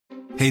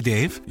Hey,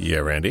 Dave. Yeah,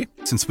 Randy?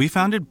 Since we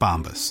founded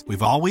Bombas,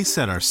 we've always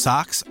said our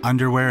socks,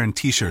 underwear, and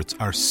T-shirts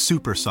are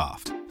super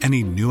soft.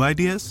 Any new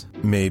ideas?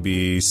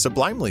 Maybe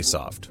sublimely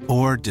soft.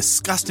 Or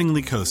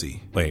disgustingly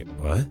cozy. Wait,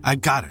 what? I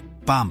got it.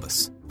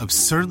 Bombas.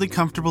 Absurdly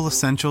comfortable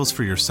essentials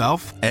for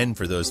yourself and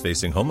for those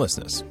facing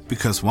homelessness.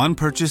 Because one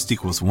purchased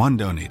equals one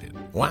donated.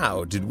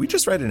 Wow, did we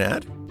just write an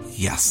ad?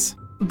 Yes.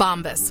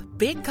 Bombas.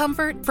 Big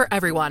comfort for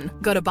everyone.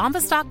 Go to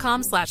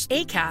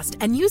bombas.com/ACAST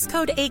and use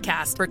code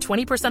ACAST for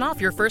 20%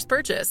 off your first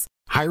purchase.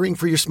 Hiring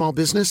for your small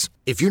business?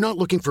 If you're not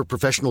looking for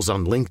professionals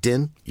on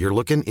LinkedIn, you're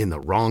looking in the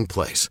wrong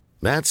place.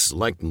 That's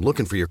like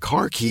looking for your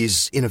car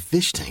keys in a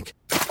fish tank.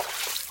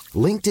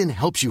 LinkedIn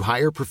helps you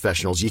hire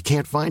professionals you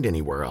can't find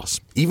anywhere else,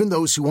 even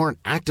those who aren't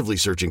actively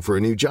searching for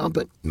a new job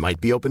but might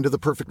be open to the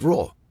perfect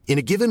role. In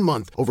a given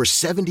month, over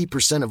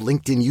 70% of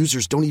LinkedIn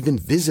users don't even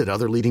visit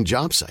other leading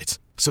job sites.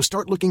 So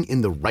start looking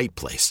in the right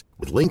place.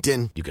 With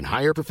LinkedIn, you can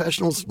hire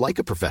professionals like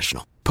a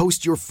professional.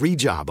 Post your free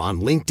job on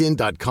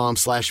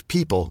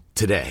linkedin.com/people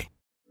today.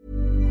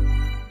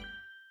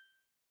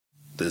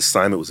 The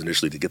assignment was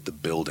initially to get the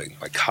building,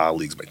 my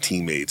colleagues, my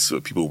teammates, so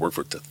people who work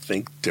for it to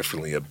think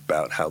differently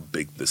about how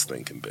big this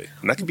thing can be.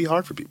 And that can be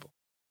hard for people.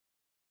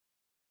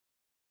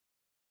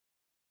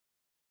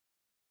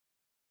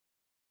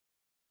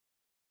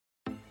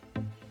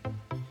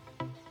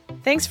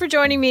 Thanks for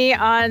joining me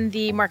on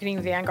the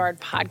Marketing Vanguard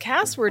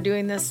podcast. We're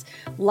doing this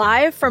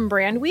live from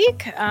Brand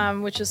Week,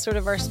 which is sort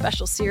of our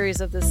special series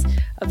of this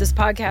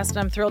podcast, and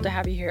I'm thrilled to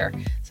have you here.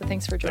 So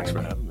thanks for joining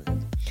me. Thanks for having me.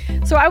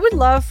 So I would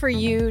love for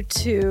you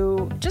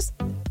to just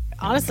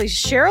honestly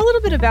share a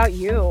little bit about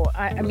you.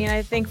 I mean,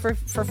 I think for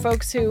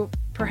folks who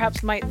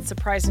perhaps might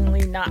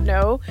surprisingly not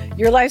know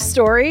your life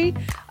story,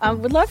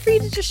 would love for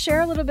you to just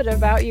share a little bit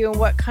about you and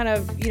what kind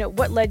of,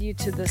 what led you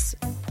to this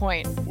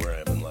point. Where I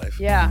am in life.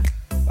 Yeah.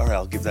 All right,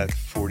 I'll give that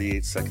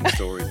 48-second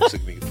story. It's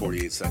going to be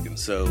 48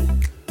 seconds. So,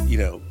 we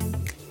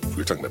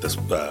were talking about this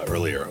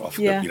earlier.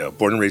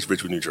 Born and raised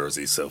Ridgewood, New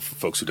Jersey. So for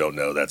folks who don't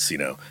know, that's,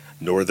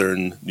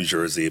 northern New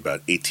Jersey,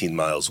 about 18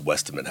 miles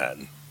west of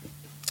Manhattan.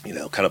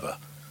 Kind of a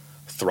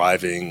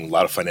thriving, a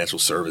lot of financial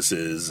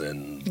services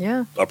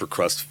and upper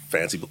crust,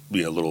 fancy,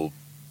 little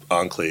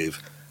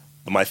enclave.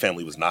 But my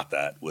family was not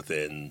that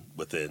within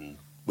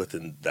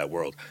that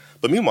world.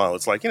 But meanwhile,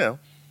 it's like, I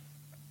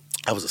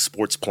was a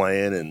sports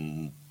playing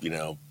and,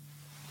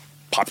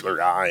 popular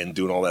guy and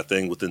doing all that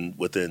thing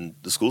within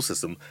the school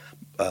system.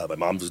 My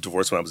mom was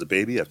divorced when I was a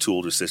baby. I have two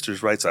older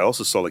sisters, right? So I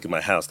also saw, in my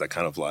house, that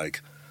kind of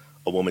like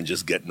a woman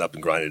just getting up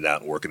and grinding it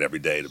out and working every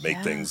day to make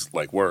things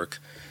work.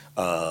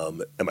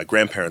 And my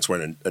grandparents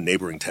were in a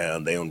neighboring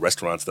town. They owned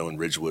restaurants, though, in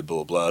Ridgewood, blah,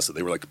 blah, blah. So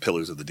they were like the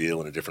pillars of the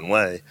deal in a different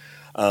way.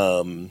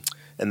 And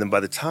then by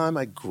the time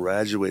I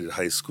graduated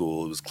high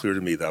school, it was clear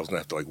to me that I was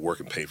going to have to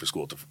work and pay for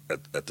school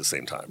at the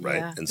same time,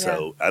 right? Yeah,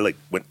 so I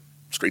went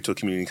straight to a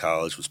community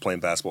college, was playing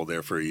basketball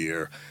there for a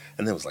year,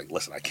 and then was like,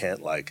 listen, I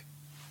can't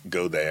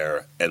go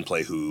there and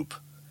play hoop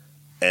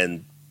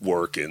and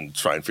work and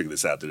try and figure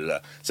this out.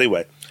 So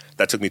anyway,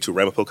 that took me to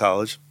Ramapo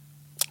College,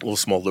 a little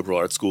small liberal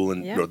arts school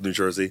in North New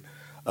Jersey.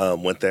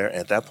 Went there, and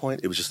at that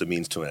point, it was just a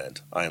means to an end.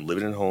 I am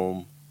living at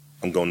home.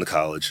 I'm going to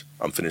college.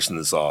 I'm finishing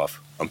this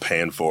off. I'm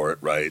paying for it,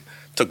 right?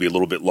 Took me a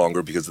little bit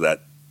longer because of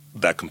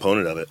that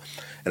component of it.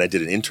 And I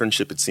did an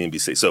internship at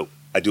CNBC. So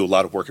I do a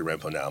lot of work at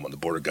Ramapo now. I'm on the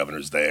board of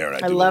governors there.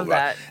 And I love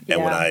that.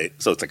 And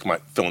so it's like my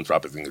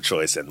philanthropic thing of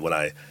choice. And when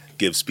I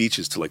give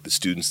speeches to the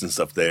students and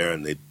stuff there,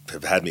 and they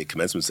have had me at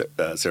commencement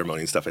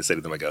ceremony and stuff, I say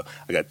to them, I go,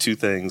 I got two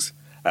things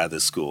out of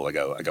this school. I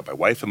got my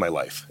wife and my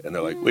life. And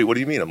they're like, wait, what do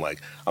you mean? I'm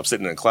like, I'm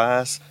sitting in a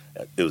class.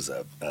 It was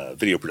a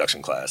video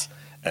production class.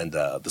 And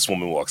this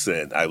woman walks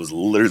in. I was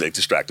literally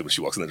distracted when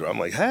she walks in the door. I'm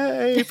like,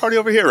 hey, party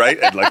over here, right?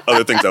 And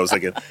other things I was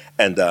thinking.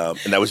 And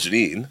that was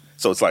Janine.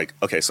 So it's like,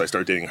 okay, so I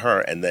started dating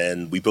her. And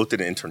then we both did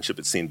an internship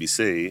at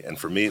CNBC. And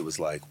for me, it was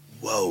like,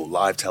 whoa,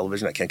 live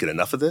television. I can't get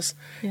enough of this.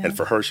 Yeah. And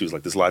for her, she was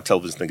like, this live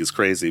television thing is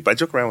crazy. But I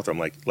joke around with her. I'm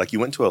like you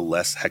went to a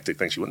less hectic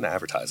thing. She went into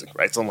advertising,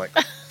 right? So I'm like,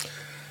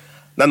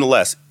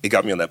 nonetheless, it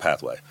got me on that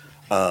pathway.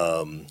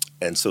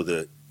 And so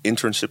the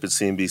internship at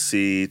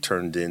CNBC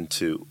turned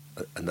into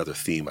another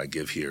theme I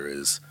give here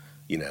is,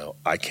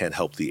 I can't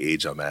help the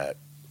age I'm at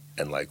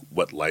and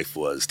what life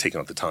was taken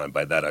at the time.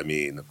 By that, I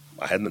mean,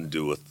 I had nothing to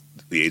do with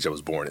the age I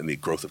was born and the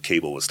growth of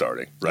cable was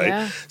starting, right?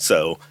 Yeah.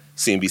 So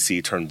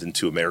CNBC turned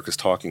into America's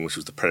Talking, which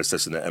was the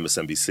predecessor to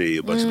MSNBC.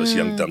 A bunch of us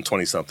young, dumb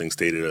 20-somethings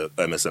stayed at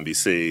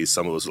MSNBC.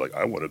 Some of us were like,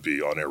 I want to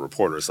be on-air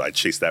reporters. So I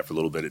chased that for a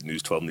little bit at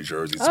News 12 New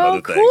Jersey, some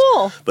other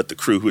things. But the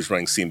crew who was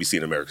running CNBC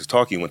and America's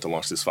Talking went to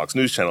launch this Fox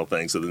News Channel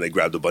thing. So then they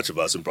grabbed a bunch of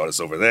us and brought us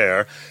over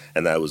there.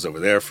 And I was over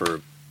there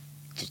for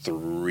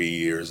 3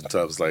 years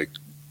until I was like,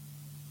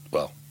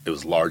 well, it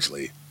was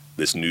largely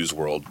this news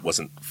world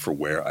wasn't for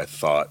where I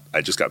thought.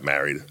 I just got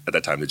married at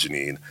that time to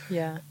Janine.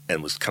 Yeah.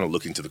 And was kind of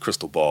looking to the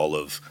crystal ball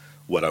of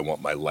what I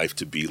want my life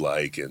to be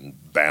like and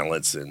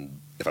balance and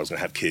if I was going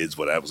to have kids,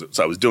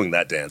 so I was doing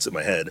that dance in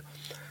my head.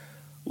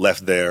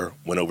 Left there,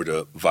 went over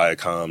to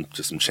Viacom,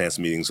 just some chance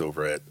meetings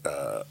over at,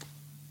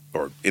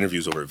 or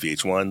interviews over at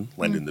VH1,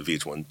 landed in the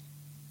VH1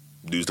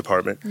 news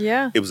department.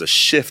 Yeah. It was a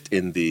shift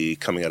in the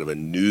coming out of a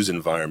news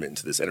environment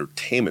into this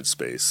entertainment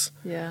space.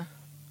 Yeah.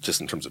 Just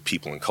in terms of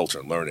people and culture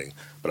and learning.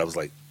 But I was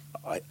like,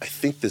 I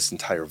think this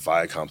entire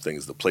Viacom thing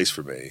is the place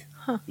for me.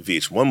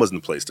 VH1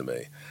 wasn't the place to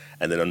me.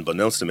 And then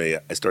unbeknownst to me,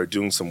 I started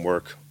doing some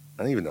work.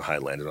 I don't even know how I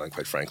landed on it,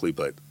 quite frankly,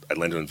 but I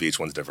landed on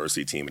VH1's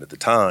diversity team. And at the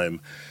time,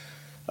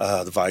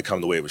 the Viacom,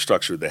 the way it was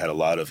structured, they had a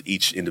lot of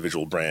each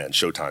individual brand,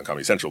 Showtime,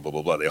 Comedy Central, blah,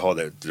 blah, blah. They all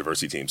had the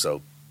diversity team.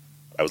 So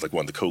I was like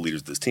one of the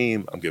co-leaders of this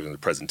team. I'm giving a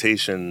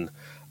presentation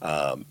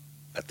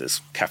at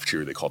this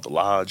cafeteria they called the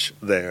Lodge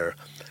there,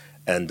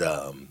 and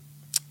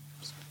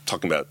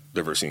talking about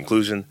diversity and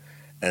inclusion.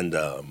 And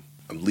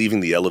I'm leaving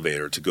the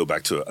elevator to go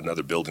back to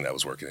another building I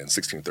was working in,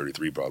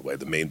 1633 Broadway.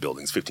 The main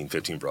building's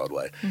 1515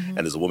 Broadway. And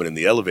there's a woman in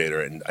the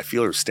elevator, and I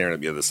feel her staring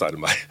at me at the side of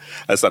my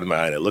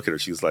eye. And I look at her.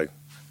 She's like,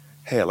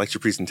 "Hey, I liked your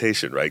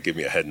presentation, right?" Give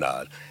me a head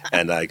nod.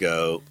 And I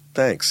go,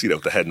 "Thanks,"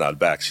 with the head nod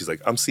back. She's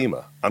like, "I'm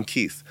Seema. I'm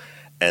Keith."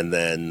 And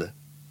then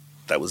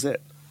that was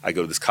it. I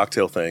go to this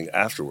cocktail thing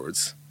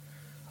afterwards.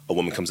 A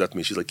woman comes up to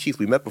me. She's like, "Keith,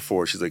 we met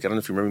before." She's like, "I don't know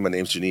if you remember, my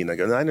name's Janine." I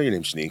go, "No, I know your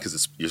name's Janine because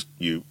it's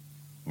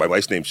my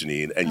wife's name's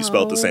Janine, and you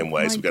spell it the same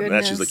way." So we got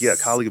that. She's like, "Yeah, a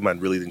colleague of mine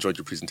really enjoyed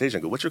your presentation."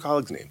 I go, "What's your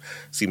colleague's name?"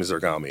 Seema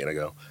Zergami. And I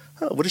go,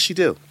 "Oh, what does she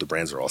do?" The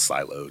brands are all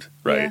siloed,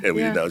 right? And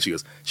we didn't know. She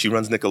goes, "She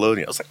runs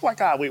Nickelodeon." I was like, "Oh my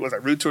God, wait, was I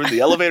rude to her in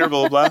the elevator?"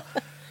 Blah, blah,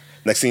 blah.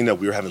 Next thing you know,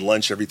 we were having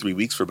lunch every 3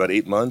 weeks for about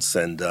 8 months,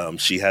 and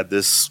she had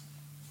this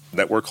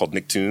network called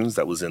Nicktoons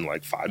that was in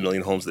like 5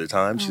 million homes at a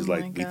time. She's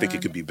like, "We think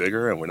it could be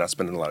bigger, and we're not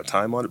spending a lot of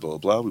time on it, blah, blah,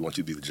 blah. We want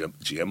you to be the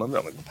GM of it."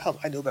 I'm like, "What the hell do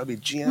I know about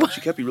being GM?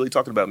 She can't be really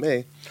talking about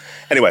me."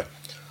 Anyway,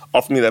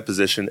 offered me that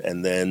position,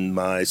 and then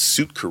my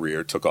suit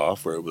career took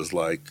off, where it was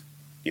like,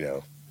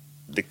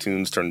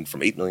 Nicktoons turned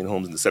from 8 million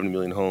homes into 70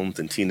 million homes,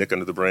 and T-Nick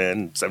under the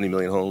brand, 70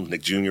 million homes,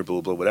 Nick Jr., blah,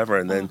 blah, blah, whatever.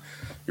 And then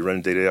you're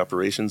running day-to-day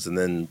operations, and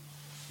then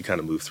you kind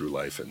of move through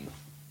life, and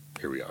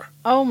here we are.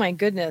 Oh, my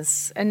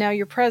goodness. And now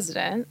you're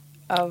president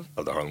of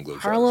the Harlem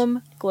Globetrotters.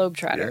 Harlem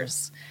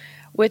Globetrotters,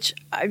 which,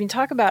 I mean,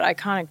 talk about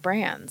iconic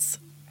brands.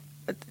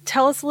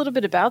 Tell us a little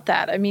bit about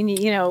that. I mean,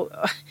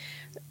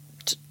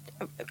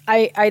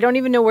 I don't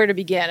even know where to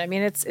begin. I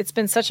mean, it's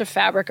been such a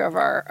fabric of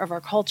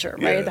our culture,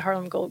 right? Yeah. The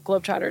Harlem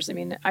Globetrotters. I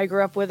mean, I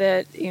grew up with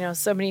it.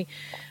 So many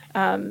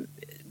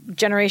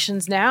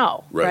generations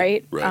now,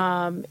 right?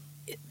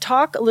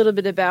 Talk a little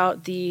bit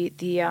about the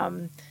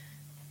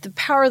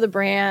power of the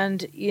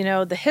brand.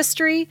 The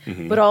history,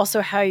 but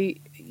also how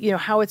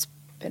how it's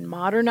been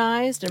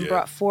modernized and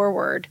brought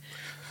forward.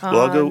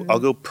 Well, I'll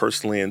go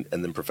personally and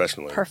then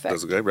professionally. Perfect.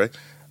 That's okay, right?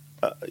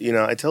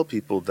 I tell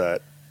people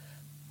that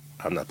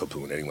I'm not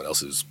poo-pooing anyone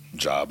else's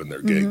job and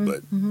their gig,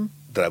 but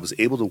that I was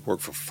able to work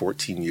for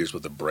 14 years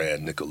with a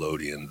brand,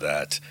 Nickelodeon,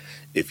 that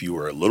if you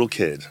were a little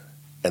kid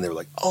and they were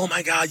like, "Oh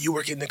my God, you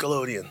work at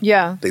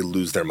Nickelodeon," they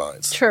lose their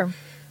minds. Sure.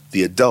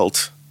 The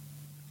adult,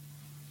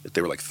 if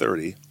they were like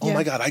 30, "Oh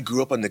my God, I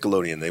grew up on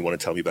Nickelodeon." They want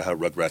to tell me about how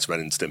Rugrats, Ren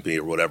and Stimpy,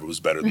 or whatever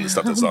was better than the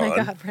stuff that's on. My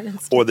God, Ren and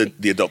Stimpy. Or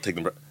the adult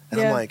taking them. And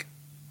I'm like,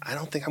 I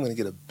don't think I'm going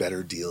to get a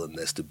better deal in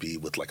this to be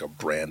with like a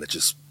brand that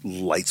just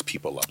lights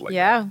people up like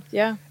that.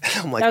 Yeah. And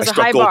I'm like, I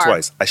struck gold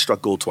twice. I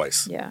struck gold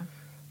twice. Yeah.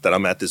 That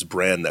I'm at this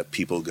brand that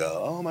people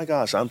go, "Oh my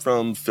gosh, I'm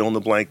from fill in the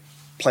blank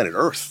planet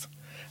Earth."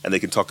 And they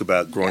can talk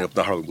about growing up in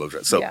the Harlem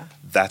Globetrotters. So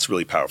that's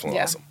really powerful and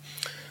awesome.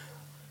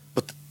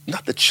 But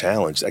not the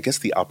challenge. I guess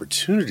the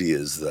opportunity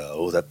is,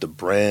 though, that the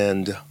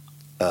brand,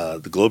 the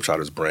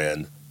Globetrotters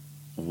brand,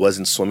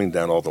 wasn't swimming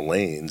down all the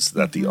lanes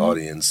that the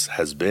audience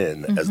has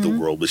been as the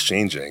world was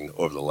changing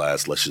over the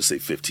last, let's just say,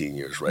 15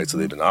 years, right? So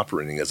they've been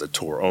operating as a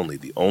tour only.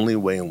 The only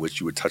way in which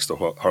you would touch the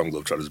Harlem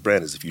Globetrotters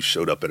brand is if you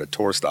showed up at a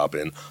tour stop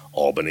in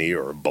Albany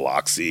or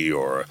Biloxi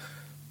or,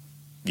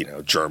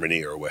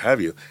 Germany or what have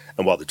you.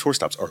 And while the tour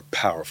stops are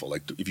powerful,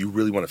 like if you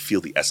really want to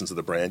feel the essence of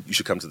the brand, you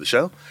should come to the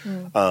show.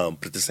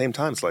 But at the same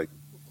time, it's like,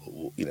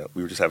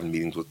 we were just having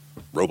meetings with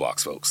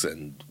Roblox folks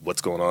and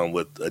what's going on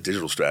with a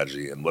digital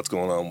strategy and what's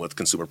going on with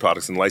consumer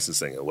products and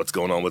licensing and what's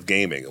going on with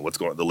gaming and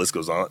the list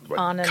goes on. Right?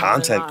 On and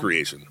content on.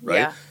 creation,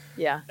 right?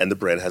 Yeah. And the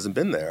brand hasn't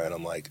been there. And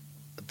I'm like,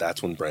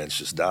 that's when brands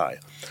just die.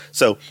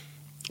 So,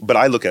 but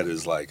I look at it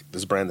as like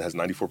this brand that has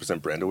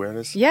 94% brand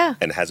awareness. Yeah.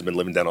 And hasn't been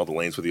living down all the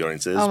lanes where the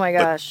audience is. Oh my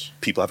gosh.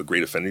 People have a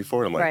great affinity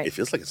for it. I'm like, it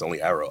feels like it's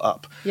only arrow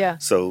up. Yeah.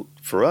 So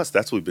for us,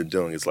 that's what we've been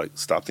doing. It's like,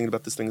 stop thinking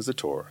about this thing as a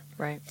tour.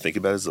 Right. Think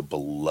about it as a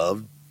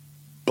beloved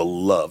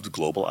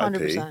global IP,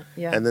 100%,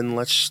 and then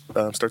let's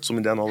start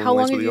swimming down all the How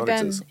lanes long where the have you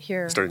audience been is.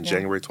 here? Started in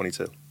January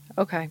 22.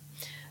 Okay,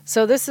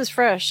 so this is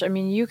fresh. I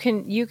mean, you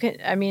can.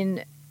 I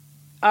mean,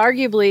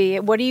 arguably,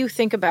 what do you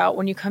think about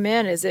when you come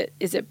in? Is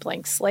it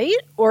blank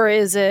slate, or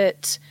is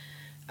it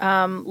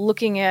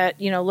looking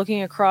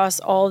across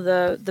all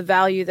the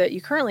value that you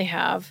currently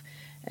have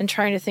and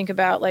trying to think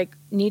about like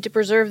need to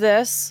preserve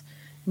this,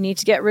 need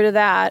to get rid of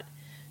that,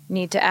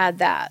 need to add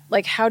that.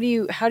 Like, how do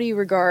you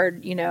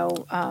regard,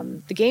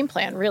 the game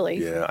plan really?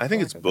 Yeah, I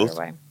think it's both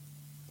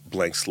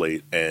blank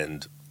slate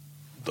and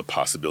the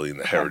possibility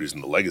and the heritage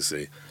and the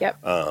legacy. Yep.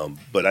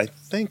 But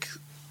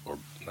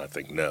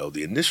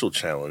the initial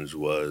challenge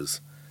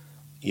was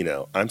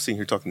I'm sitting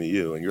here talking to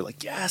you and you're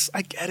like, yes,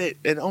 I get it.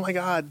 And oh my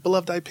God,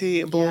 beloved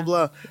IP and blah, blah,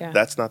 blah. Yeah.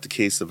 That's not the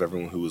case of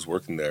everyone who was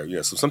working there.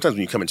 So sometimes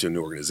when you come into a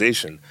new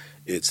organization,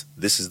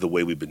 this is the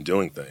way we've been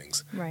doing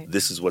things. Right.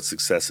 This is what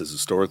success has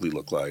historically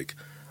looked like.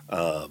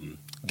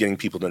 Getting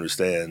people to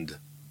understand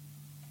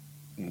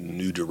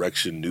new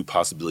direction, new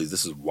possibilities.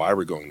 This is why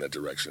we're going that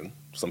direction.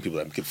 Some people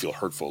that can feel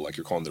hurtful, like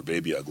you're calling their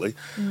baby ugly.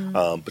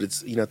 But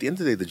it's, at the end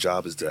of the day, the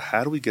job is to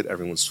how do we get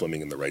everyone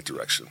swimming in the right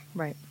direction?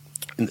 Right.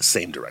 In the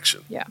same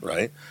direction. Yeah.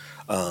 Right.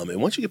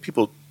 And once you get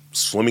people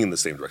swimming in the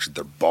same direction,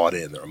 they're bought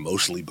in, they're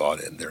emotionally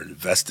bought in, they're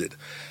invested.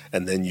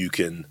 And then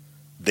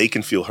they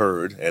can feel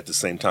heard. At the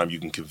same time, you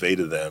can convey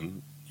to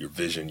them your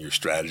vision, your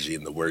strategy,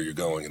 and where you're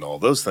going and all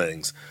those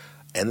things.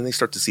 And then they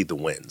start to see the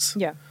wins.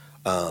 Yeah.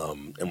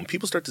 And when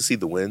people start to see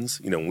the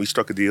wins, when we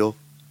struck a deal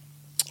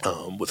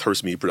with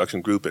Herschend Media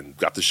Production Group and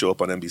got to show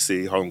up on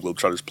NBC, Harlem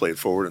Globetrotters play it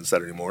forward on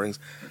Saturday mornings,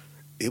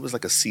 it was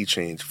like a sea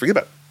change. Forget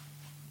about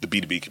the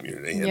B2B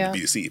community and the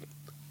B2C.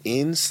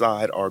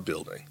 Inside our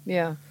building.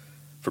 Yeah.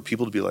 For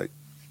people to be like,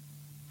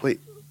 wait,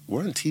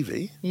 we're on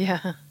TV?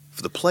 Yeah.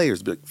 For the players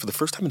to be like, for the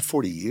first time in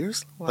 40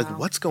 years? Wow. Like,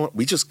 what's going on?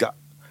 We just got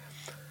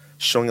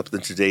showing up at the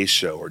Today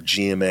Show or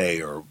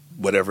GMA or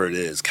whatever it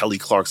is, Kelly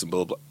Clarkson,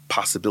 blah, blah, blah,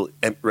 possibility,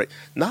 right?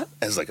 Not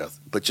as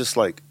but just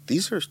like,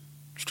 these are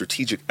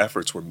strategic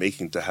efforts we're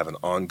making to have an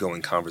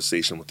ongoing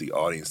conversation with the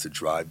audience to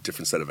drive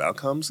different set of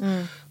outcomes.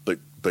 But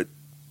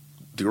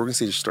the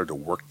organization started to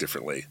work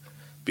differently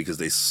because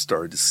they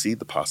started to see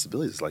the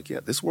possibilities. Like,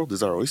 this world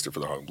is our oyster for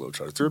the Harlem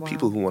Globetrotters. There are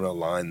people who want to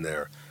align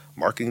their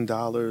marketing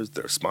dollars,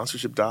 their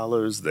sponsorship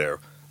dollars,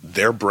 their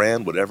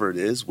brand, whatever it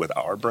is, with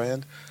our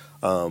brand.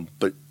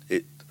 But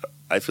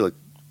I feel like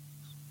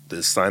the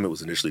assignment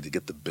was initially to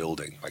get the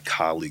building, my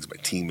colleagues, my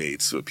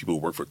teammates, so people who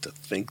work for it, to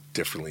think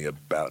differently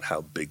about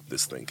how big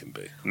this thing can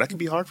be. And that can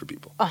be hard for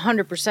people.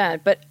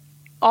 100%. But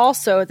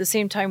also, at the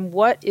same time,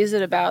 what is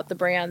it about the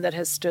brand that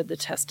has stood the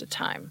test of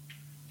time?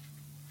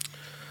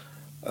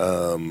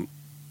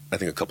 I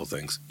think a couple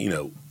things.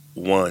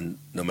 One,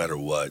 no matter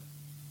what,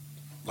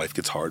 life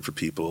gets hard for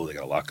people. They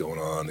got a lot going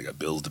on. They got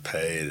bills to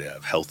pay. They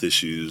have health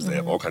issues. They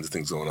have all kinds of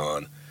things going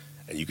on.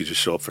 And you could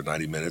just show up for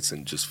 90 minutes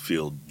and just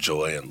feel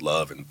joy and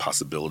love and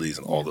possibilities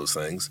and all those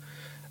things.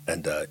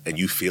 And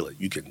you feel it.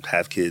 You can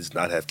have kids,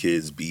 not have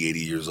kids, be 80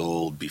 years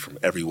old, be from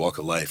every walk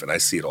of life. And I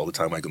see it all the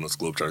time. I go to those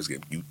Globetrotters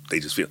games. They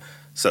just feel.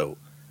 So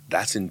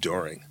that's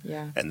enduring.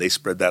 Yeah. And they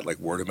spread that like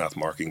word of mouth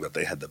marketing that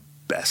they had the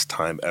best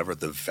time ever.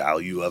 The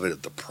value of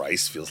it, the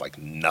price feels like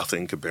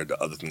nothing compared to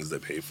other things they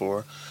pay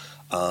for.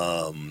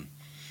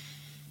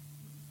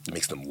 It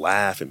makes them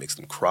laugh. It makes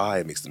them cry.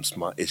 It makes them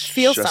smile. It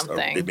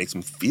makes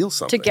them feel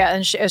something. To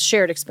get a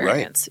shared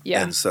experience. Right.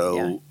 Yeah. And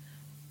so,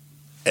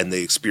 and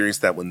they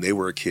experienced that when they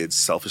were a kid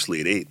selfishly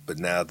at 8, but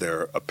now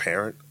they're a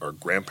parent or a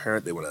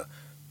grandparent. They want to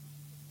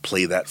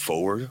play that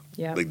forward.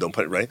 Yeah. They don't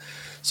put it right.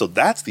 So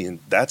that's the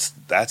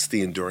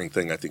enduring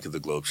thing, I think, of the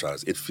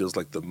Globetrotters. It feels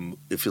like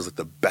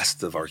the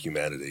best of our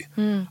humanity.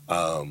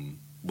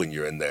 When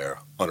you're in there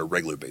on a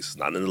regular basis,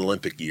 not in an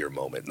Olympic year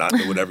moment, not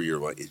in whatever year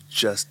moment. It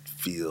just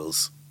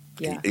feels.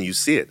 Yeah. And you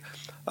see it.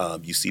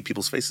 You see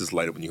people's faces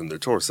light up when you're on their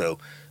tour. So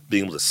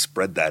being able to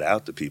spread that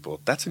out to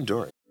people, that's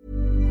enduring.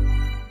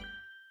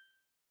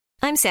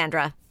 I'm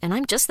Sandra, and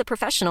I'm just the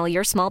professional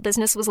your small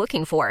business was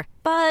looking for.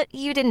 But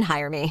you didn't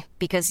hire me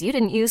because you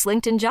didn't use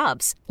LinkedIn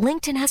Jobs.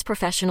 LinkedIn has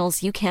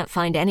professionals you can't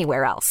find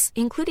anywhere else,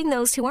 including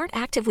those who aren't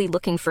actively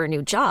looking for a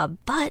new job,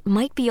 but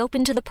might be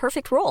open to the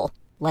perfect role,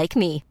 like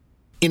me.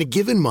 In a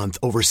given month,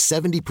 over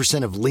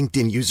 70% of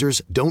LinkedIn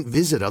users don't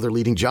visit other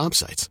leading job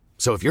sites.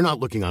 So if you're not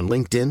looking on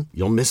LinkedIn,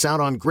 you'll miss out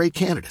on great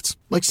candidates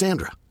like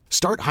Sandra.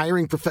 Start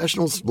hiring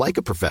professionals like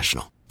a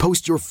professional.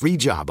 Post your free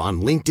job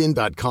on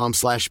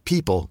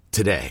linkedin.com/people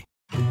today.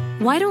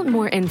 Why don't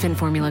more infant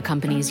formula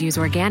companies use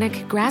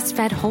organic,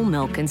 grass-fed whole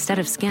milk instead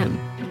of skim?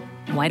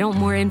 Why don't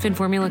more infant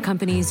formula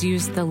companies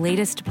use the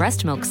latest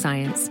breast milk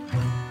science?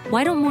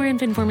 Why don't more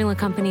infant formula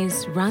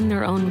companies run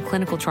their own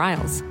clinical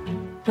trials?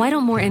 Why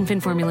don't more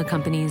infant formula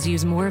companies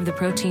use more of the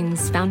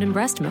proteins found in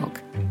breast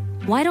milk?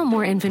 Why don't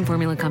more infant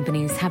formula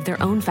companies have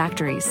their own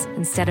factories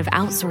instead of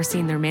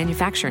outsourcing their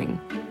manufacturing?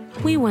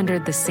 We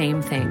wondered the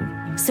same thing.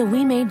 So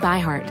we made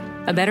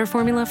ByHeart, a better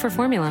formula for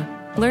formula.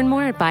 Learn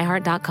more at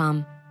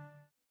byheart.com.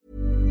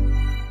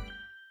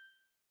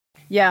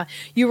 Yeah,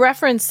 you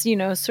reference,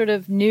 sort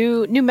of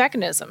new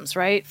mechanisms,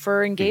 right,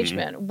 for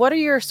engagement. Mm-hmm. What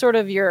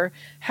are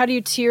how do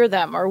you tier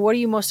them, or what are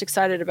you most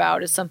excited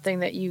about is something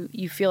that you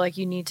feel like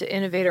you need to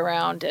innovate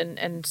around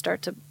and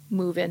start to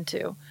move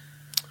into?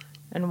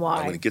 And why?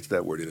 I'm going to get to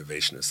that word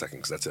innovation in a second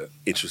because that's an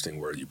interesting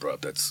word you brought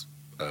up that's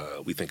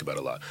we think about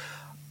a lot.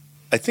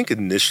 I think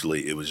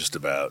initially it was just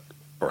about,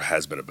 or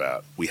has been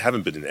about, we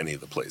haven't been in any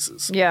of the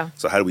places. Yeah.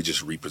 So how do we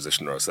just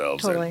reposition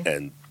ourselves? Totally.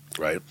 And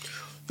right?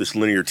 This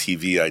linear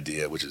TV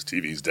idea, which is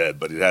TV's dead,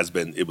 but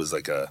it was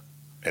like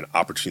an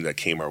opportunity that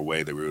came our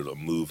way that we were able to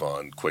move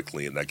on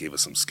quickly, and that gave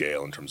us some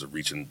scale in terms of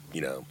reaching,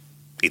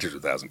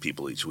 800,000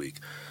 people each week.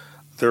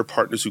 there are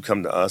partners who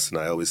come to us, and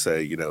I always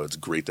say, it's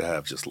great to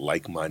have just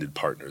like-minded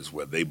partners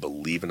where they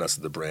believe in us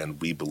as the brand,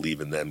 we believe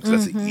in them,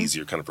 because that's an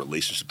easier kind of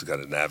relationship to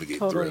kind of navigate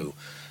through.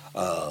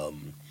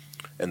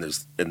 And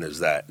there's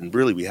that. And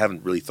really, we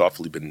haven't really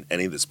thoughtfully been in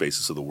any of the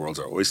spaces, so the world's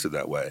our oyster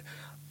that way.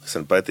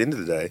 Listen, but at the end of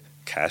the day,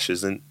 cash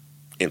isn't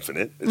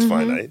infinite. It's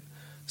finite.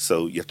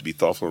 So you have to be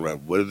thoughtful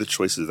around what are the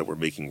choices that we're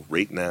making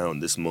right now in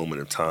this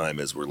moment of time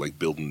as we're like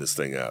building this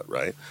thing out,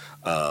 right?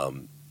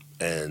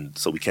 And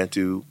so we can't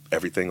do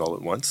everything all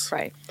at once.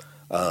 Right.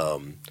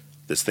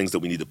 There's things that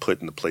we need to put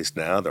into place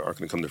now that aren't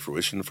going to come to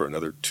fruition for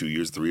another 2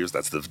 years, 3 years.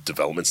 That's the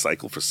development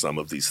cycle for some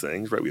of these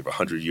things, right? We have a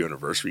 100-year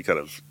anniversary kind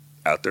of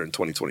out there in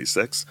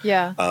 2026.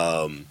 Yeah.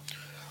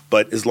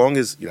 But as long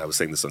as, I was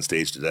saying this on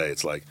stage today,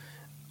 it's like,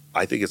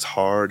 I think it's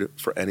hard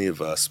for any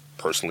of us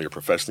personally or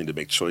professionally to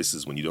make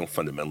choices when you don't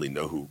fundamentally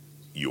know who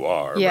you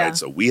are, right?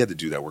 So we had to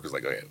do that work. It's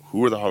like, okay,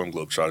 who are the Harlem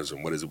Globetrotters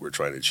and what is it we're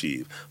trying to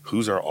achieve?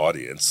 Who's our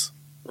audience,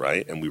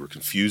 right? And we were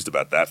confused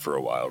about that for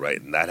a while,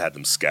 right? And that had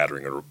them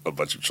scattering a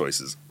bunch of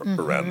choices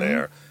around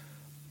there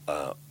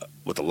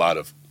with a lot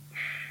of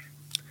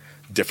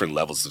different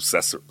levels of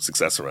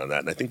success around that.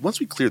 And I think once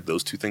we cleared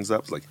those two things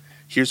up, it's like,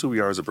 here's who we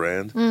are as a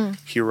brand.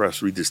 Here are our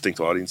three distinct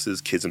audiences,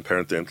 kids and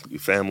parent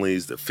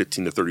families, the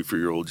 15 to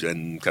 34-year-old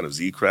Gen kind of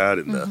Z crowd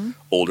and the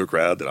older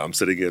crowd that I'm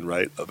sitting in,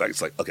 right?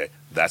 It's like, okay,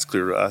 that's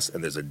clear to us,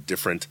 and there's a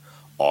different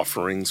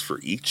offerings for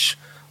each.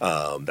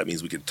 That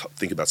means we can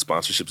think about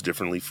sponsorships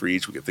differently for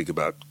each. We can think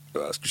about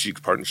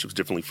strategic partnerships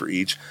differently for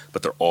each,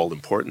 but they're all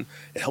important.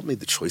 It helped make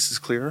the choices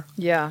clearer.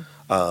 Yeah.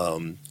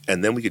 And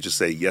then we could just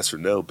say yes or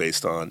no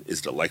based on,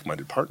 is it a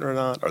like-minded partner or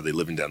not? Are they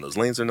living down those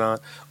lanes or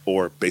not?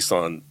 Or based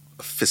on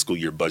a fiscal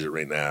year budget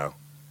right now,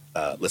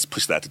 let's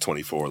push that to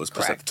 24, let's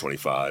push that to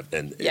 25,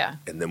 and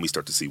then we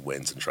start to see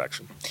wins and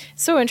traction.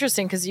 So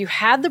interesting, because you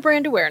had the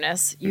brand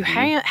awareness, you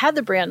had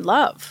the brand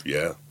love.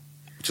 Yeah.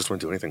 We just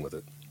weren't doing anything with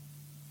it.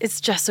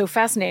 It's just so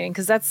fascinating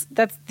because that's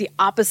the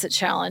opposite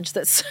challenge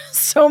that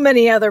so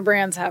many other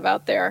brands have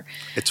out there.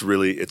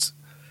 It's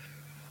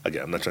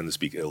again, I'm not trying to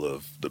speak ill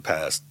of the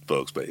past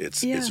folks, but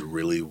it's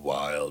really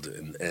wild.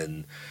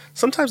 And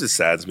sometimes it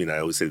saddens me, and I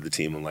always say to the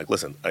team, I'm like,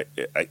 listen, I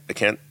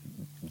can't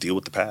deal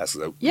with the past.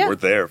 We weren't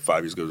there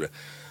 5 years ago.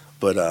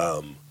 But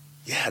to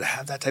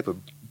have that type of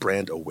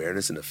brand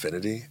awareness and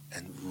affinity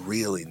and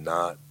really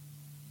not,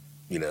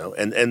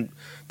 and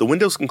the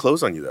windows can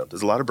close on you, though.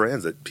 There's a lot of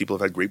brands that people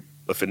have had great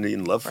affinity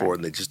and love for,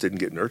 and they just didn't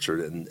get nurtured,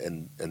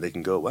 and they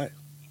can go away.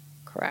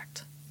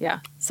 Correct.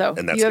 Yeah. So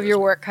and you have your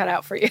work cut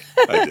out for you.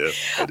 I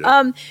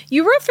do.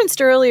 You referenced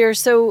earlier,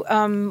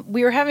 so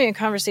we were having a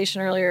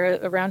conversation earlier,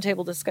 a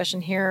roundtable discussion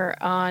here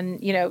on,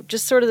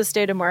 just sort of the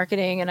state of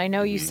marketing. And I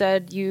know you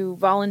said you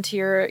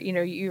volunteer,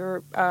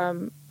 you're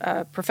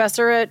a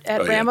professor at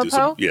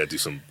Ramapo. Do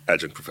some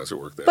adjunct professor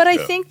work there. But I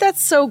think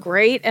that's so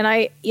great. And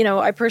I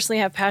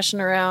personally have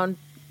passion around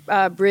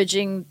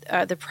bridging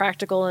the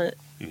practical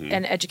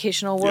and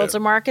educational worlds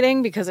of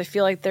marketing, because I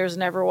feel like there's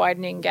an ever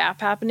widening gap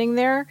happening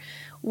there.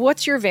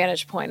 What's your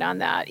vantage point on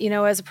that?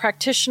 As a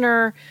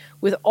practitioner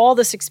with all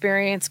this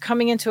experience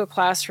coming into a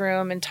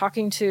classroom and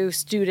talking to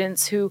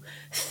students who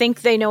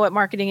think they know what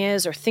marketing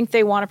is or think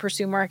they want to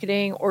pursue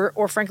marketing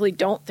or frankly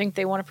don't think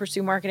they want to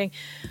pursue marketing.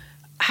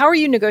 How are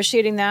you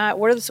negotiating that?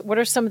 What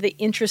are some of the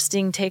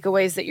interesting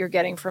takeaways that you're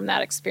getting from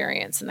that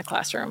experience in the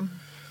classroom?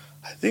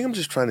 I think I'm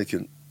just trying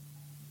to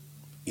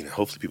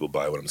hopefully people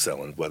buy what I'm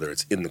selling, whether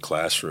it's in the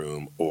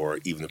classroom or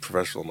even the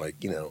professional. I'm like,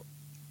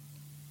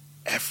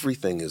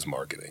 everything is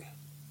marketing.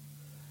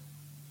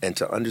 And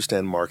to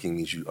understand marketing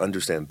means you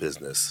understand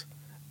business,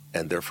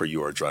 and therefore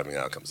you are driving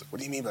outcomes. Like, what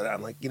do you mean by that?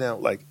 I'm like,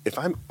 if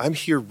I'm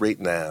here right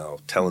now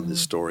telling this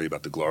story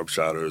about the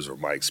Globetrotters or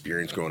my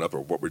experience growing up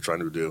or what we're trying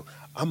to do,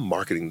 I'm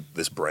marketing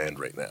this brand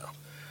right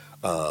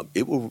now.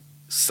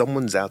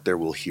 Someone's out there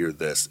will hear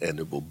this, and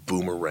it will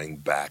boomerang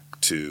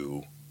back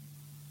to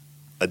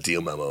a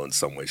deal memo in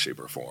some way, shape,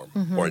 or form,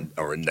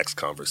 or a next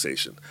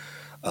conversation.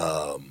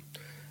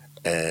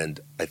 And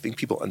I think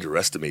people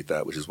underestimate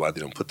that, which is why they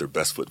don't put their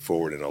best foot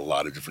forward in a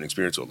lot of different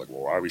experiences. Like,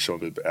 well, why are we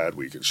showing the ad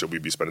week? And should we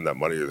be spending that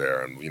money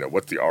there? And,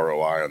 what's the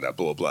ROI on that?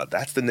 Blah, blah, blah.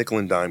 That's the nickel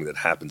and dime that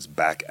happens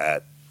back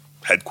at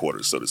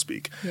headquarters, so to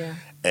speak. Yeah.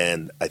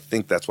 And I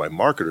think that's why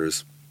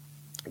marketers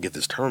get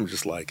this term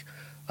just like,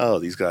 oh,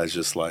 these guys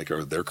just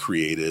they're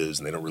creatives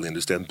and they don't really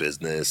understand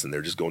business and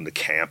they're just going to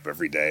camp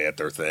every day at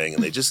their thing.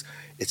 And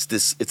it's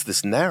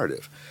this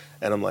narrative.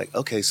 And I'm like,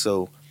 okay,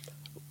 so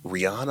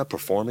Rihanna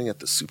performing at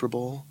the Super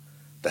Bowl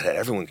that had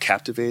everyone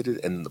captivated,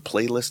 and the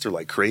playlists are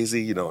like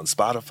crazy, on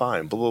Spotify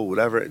and blah, blah,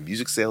 whatever, and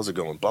music sales are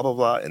going blah, blah,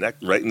 blah, and that,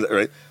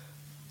 right?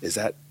 Is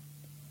that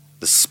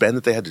the spend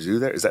that they had to do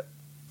there?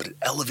 But it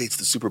elevates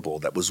the Super Bowl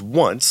that was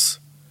once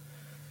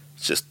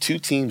just two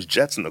teams,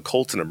 Jets and the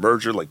Colts, in a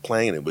merger like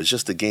playing, and it was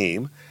just a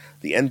game.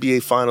 The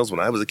NBA Finals, when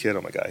I was a kid,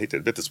 oh my God, I hate to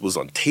admit this, was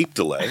on tape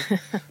delay.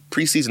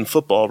 Preseason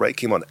football, right,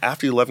 came on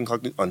after 11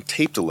 o'clock on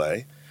tape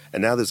delay.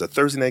 And now there's a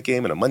Thursday night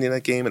game and a Monday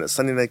night game and a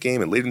Sunday night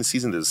game, and later in the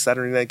season there's a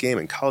Saturday night game,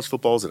 and college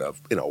football's in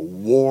a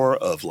war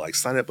of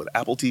sign up with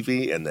Apple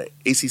TV and the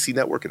ACC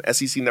network and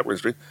SEC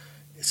network.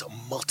 It's a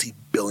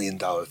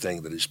multi-billion-dollar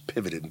thing that has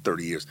pivoted in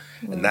 30 years.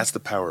 And that's the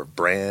power of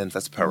brand.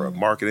 That's the power of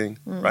marketing,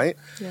 right?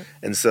 Yep.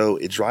 And so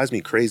it drives me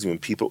crazy when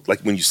people,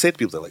 like when you say to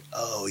people, they're like,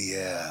 oh,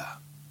 yeah,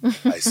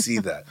 I see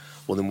that.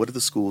 Well, then what are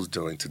the schools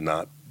doing to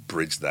not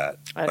bridge that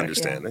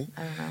understanding?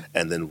 I don't know.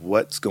 And then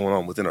what's going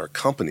on within our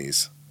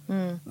companies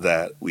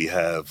that we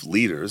have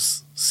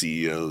leaders,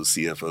 CEOs,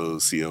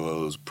 CFOs,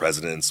 COOs,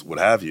 presidents, what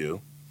have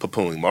you,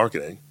 poo-pooing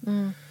marketing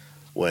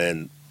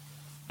when,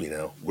 you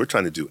know, we're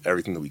trying to do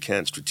everything that we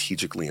can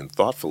strategically and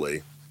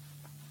thoughtfully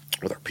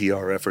with our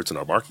PR efforts and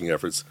our marketing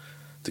efforts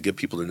to get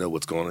people to know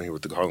what's going on here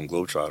with the Harlem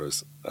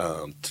Globetrotters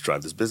to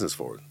drive this business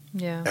forward.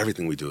 Yeah.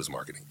 Everything we do is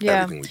marketing.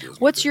 Yeah. Everything we do is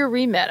marketing. What's your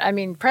remit? I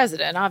mean,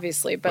 president,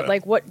 obviously, but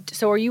like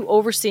so are you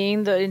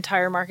overseeing the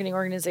entire marketing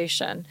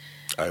organization?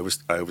 I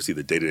oversee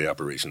the day-to-day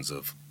operations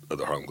of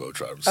the Harlem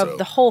Globetrotters. Of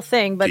the whole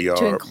thing, but PR,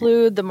 to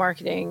include the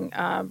marketing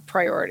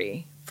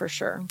priority, for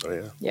sure.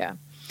 Oh, yeah.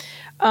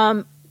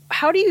 Yeah.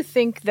 How do you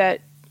think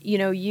that, you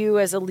know, you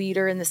as a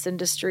leader in this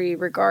industry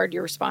regard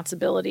your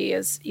responsibility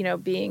as, you know,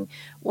 being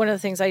one of the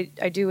things I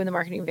do in the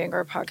Marketing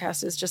Vanguard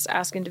podcast is just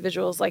ask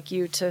individuals like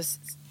you to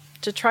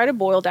try to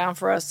boil down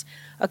for us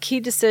a key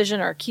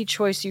decision or a key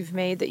choice you've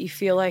made that you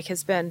feel like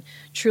has been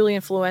truly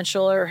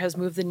influential or has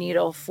moved the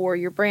needle for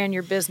your brand,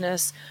 your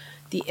business,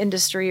 the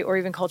industry, or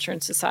even culture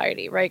and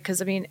society, right?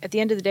 Because, I mean, at the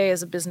end of the day,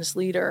 as a business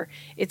leader,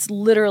 it's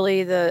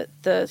literally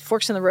the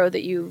forks in the road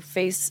that you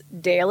face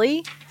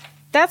daily.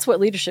 That's what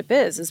leadership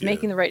is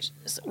making the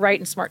right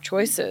and smart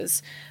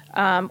choices,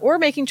 or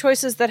making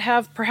choices that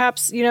have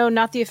perhaps, you know,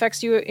 not the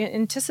effects you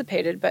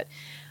anticipated. But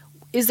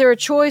is there a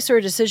choice or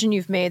a decision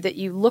you've made that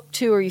you look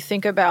to or you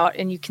think about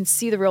and you can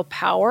see the real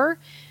power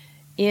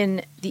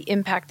in the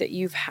impact that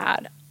you've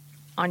had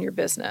on your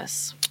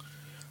business?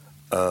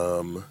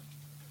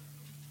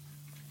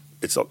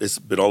 It's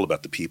been all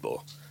about the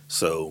people.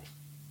 So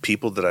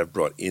people that I've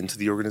brought into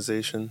the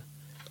organization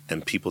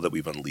and people that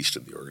we've unleashed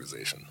in the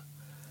organization.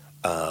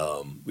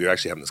 We were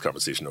actually having this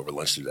conversation over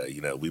lunch today. You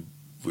know, we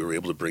were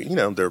able to bring, you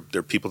know, they're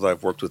people that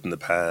I've worked with in the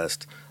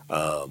past.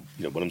 You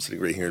know, when I'm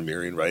sitting right here in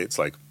Marion, right, it's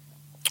like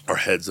our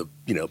heads of,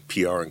 you know,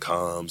 PR and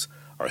comms,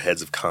 our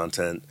heads of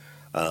content,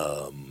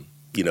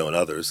 you know, and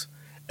others.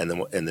 And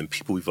then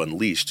people we've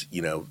unleashed,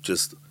 you know,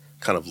 just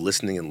kind of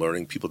listening and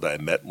learning people that I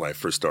met when I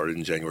first started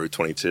in January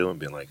 22 and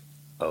being like,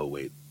 oh,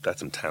 wait, that's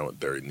some talent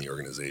buried in the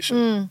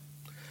organization.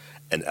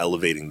 And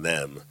elevating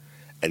them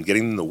and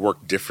getting them to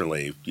work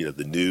differently, you know,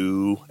 the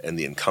new and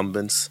the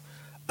incumbents,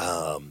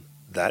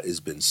 that has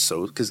been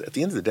so – because at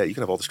the end of the day, you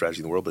can have all the strategy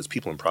in the world, but it's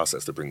people and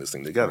process that bring this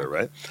thing together,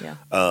 right? Yeah.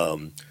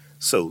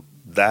 So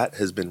that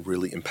has been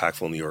really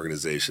impactful in the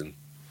organization.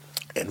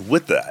 And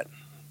with that,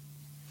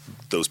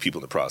 those people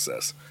in the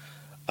process,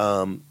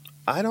 I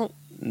don't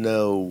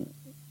know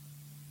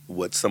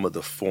what some of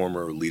the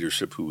former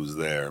leadership who was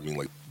there – I mean,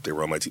 like they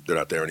were on my team. They're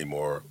not there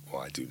anymore.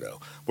 Well, I do know.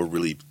 Were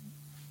really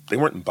 – they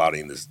weren't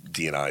embodying this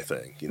D&I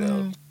thing, you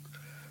know.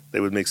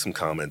 They would make some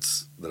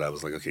comments that I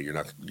was like, okay, you're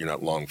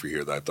not long for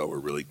here, that I thought were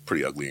really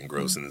pretty ugly and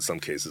gross. And in some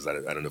cases, I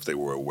don't know if they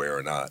were aware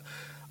or not.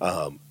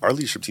 Our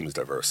leadership team is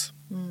diverse.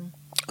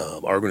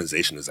 Our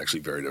organization is actually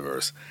very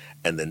diverse.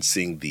 And then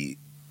seeing the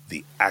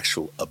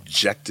actual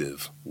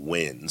objective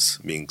wins,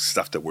 meaning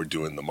stuff that we're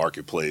doing in the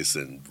marketplace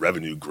and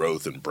revenue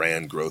growth and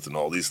brand growth and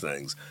all these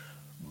things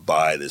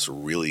by this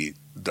really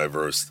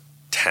diverse,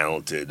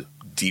 talented,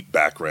 deep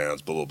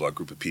backgrounds, blah, blah, blah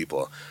group of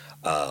people.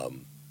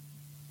 You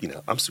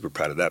know, I'm super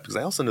proud of that because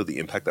I also know the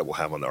impact that will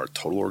have on our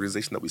total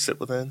organization that we sit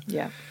within.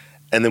 Yeah.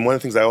 And then one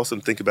of the things I also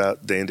think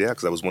about day in, day out,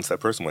 because I was once that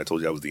person when I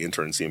told you I was the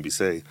intern in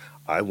CNBC,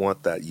 I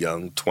want that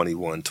young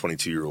 21,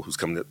 22-year-old who's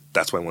coming to,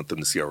 that's what I want them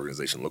to see our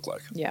organization look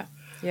like. Yeah.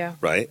 Yeah.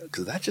 Right?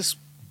 Because that just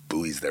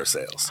buoys their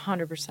sales.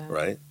 100%.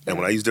 Right? And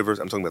when I use diverse,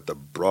 I'm talking about the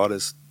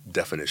broadest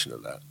definition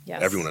of that.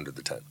 Yes. Everyone under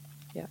the tent.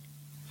 Yeah.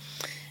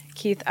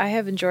 Keith, I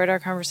have enjoyed our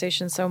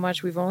conversation so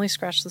much. We've only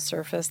scratched the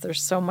surface.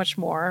 There's so much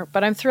more.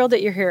 But I'm thrilled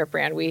that you're here at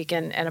Brand Week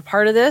and a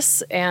part of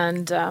this.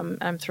 And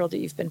I'm thrilled that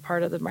you've been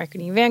part of the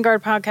Marketing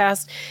Vanguard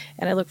podcast.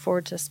 And I look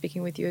forward to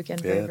speaking with you again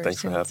very, very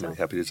thanks soon. for having me.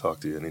 Happy to talk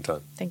to you anytime.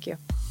 Thank you.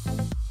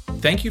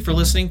 Thank you for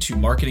listening to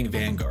Marketing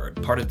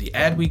Vanguard, part of the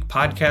Adweek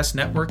Podcast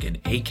Network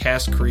and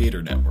Acast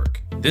Creator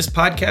Network. This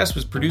podcast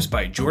was produced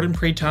by Jordan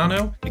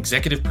Pretano,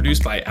 executive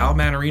produced by Al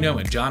Manarino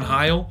and John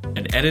Heil,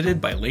 and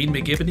edited by Lane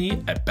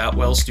McGibney at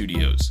Boutwell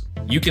Studios.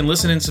 You can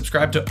listen and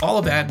subscribe to all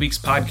of Adweek's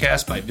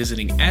podcasts by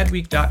visiting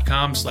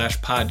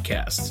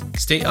adweek.com/podcasts.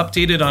 Stay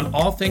updated on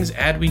all things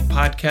Adweek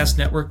Podcast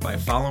Network by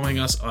following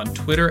us on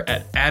Twitter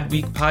at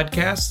Adweek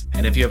Podcasts.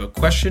 And if you have a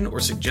question or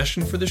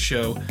suggestion for the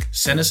show,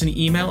 send us an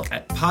email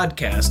at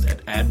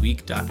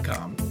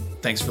podcast@adweek.com.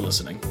 Thanks for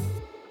listening.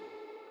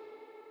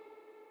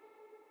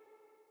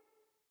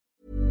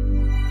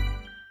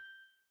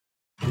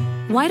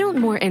 Why don't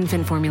more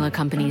infant formula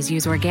companies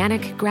use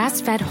organic,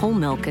 grass-fed whole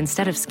milk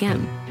instead of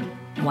skim?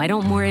 Why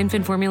don't more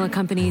infant formula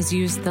companies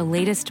use the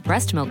latest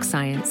breast milk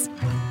science?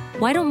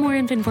 Why don't more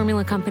infant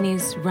formula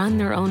companies run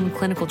their own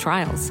clinical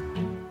trials?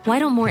 Why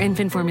don't more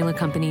infant formula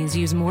companies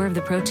use more of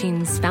the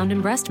proteins found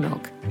in breast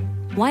milk?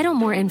 Why don't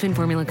more infant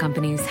formula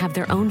companies have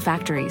their own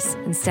factories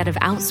instead of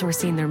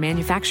outsourcing their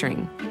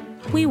manufacturing?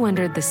 We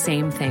wondered the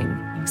same thing.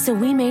 So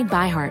we made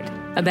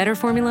ByHeart, a better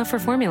formula for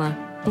formula.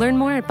 Learn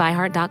more at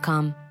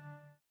byheart.com.